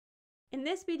In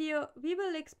this video, we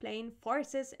will explain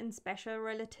forces in special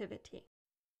relativity.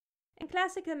 In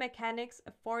classical mechanics,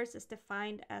 a force is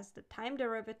defined as the time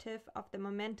derivative of the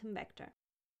momentum vector.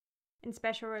 In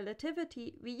special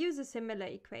relativity, we use a similar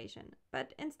equation,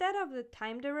 but instead of the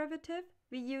time derivative,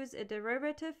 we use a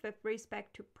derivative with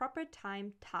respect to proper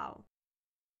time tau.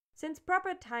 Since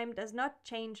proper time does not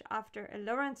change after a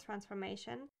Lorentz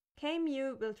transformation, k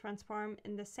mu will transform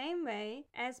in the same way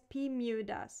as p mu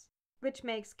does, which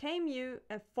makes k mu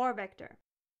a 4-vector.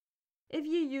 If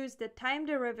you use the time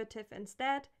derivative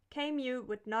instead, k mu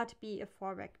would not be a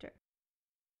 4-vector.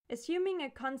 Assuming a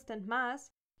constant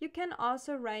mass, you can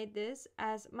also write this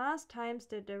as mass times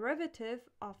the derivative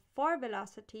of 4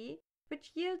 velocity,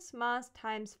 which yields mass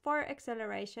times 4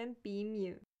 acceleration b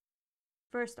mu.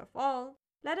 First of all,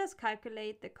 let us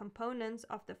calculate the components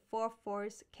of the 4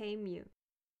 force k mu.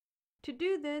 To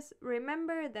do this,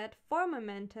 remember that 4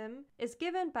 momentum is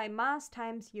given by mass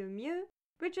times u mu,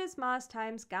 which is mass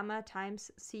times gamma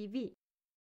times cv.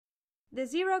 The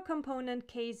 0 component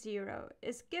k0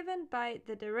 is given by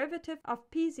the derivative of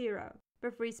p0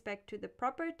 with respect to the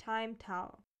proper time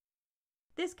tau.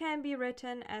 This can be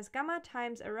written as gamma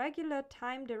times a regular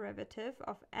time derivative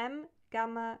of m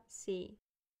gamma c.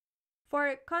 For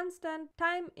a constant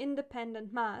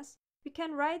time-independent mass, we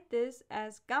can write this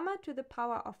as gamma to the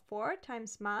power of 4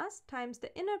 times mass times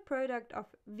the inner product of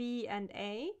v and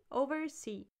a over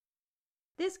c.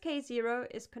 This k0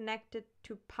 is connected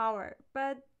to power,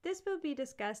 but this will be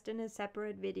discussed in a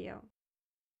separate video.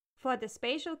 For the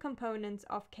spatial components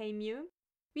of k mu,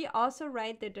 we also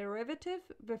write the derivative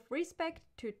with respect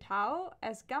to tau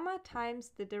as gamma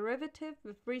times the derivative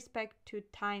with respect to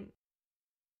time.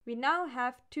 We now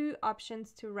have two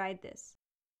options to write this.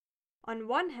 On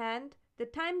one hand, the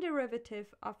time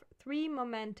derivative of 3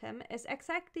 momentum is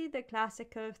exactly the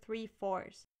classical 3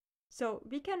 force, so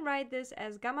we can write this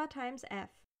as gamma times f.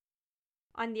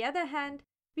 On the other hand,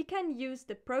 we can use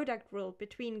the product rule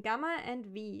between gamma and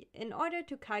v in order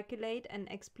to calculate an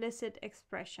explicit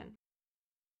expression.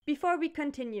 Before we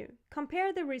continue,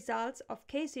 compare the results of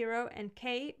k0 and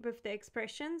k with the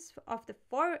expressions of the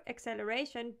 4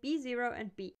 acceleration b0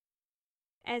 and b.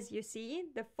 As you see,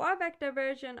 the 4-vector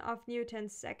version of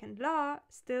Newton's second law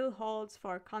still holds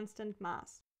for constant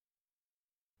mass.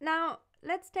 Now,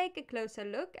 let's take a closer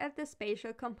look at the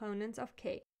spatial components of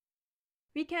k.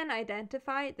 We can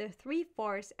identify the 3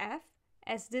 force F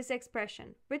as this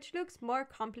expression, which looks more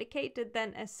complicated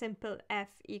than a simple F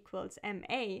equals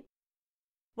ma.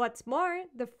 What's more,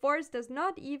 the force does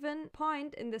not even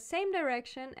point in the same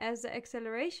direction as the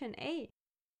acceleration a.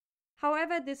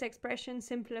 However, this expression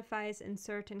simplifies in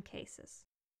certain cases.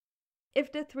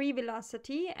 If the 3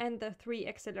 velocity and the 3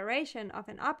 acceleration of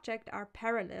an object are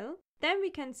parallel, then we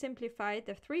can simplify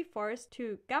the 3 force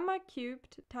to gamma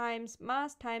cubed times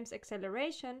mass times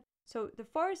acceleration, so the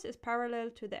force is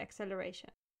parallel to the acceleration.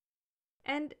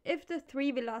 And if the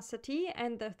 3 velocity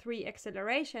and the 3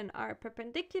 acceleration are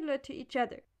perpendicular to each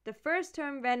other, the first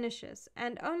term vanishes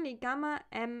and only gamma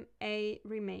ma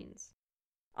remains.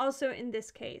 Also in this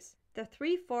case, the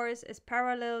 3 force is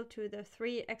parallel to the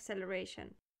 3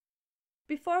 acceleration.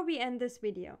 Before we end this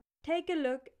video, take a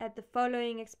look at the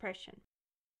following expression: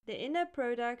 the inner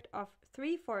product of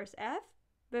 3 force F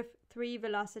with 3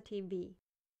 velocity v.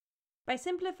 By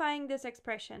simplifying this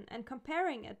expression and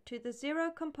comparing it to the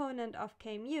 0 component of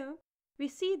k mu, we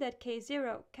see that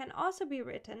k0 can also be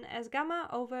written as gamma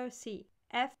over c,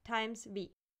 F times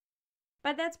v.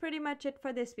 But that's pretty much it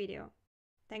for this video.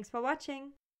 Thanks for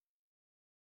watching!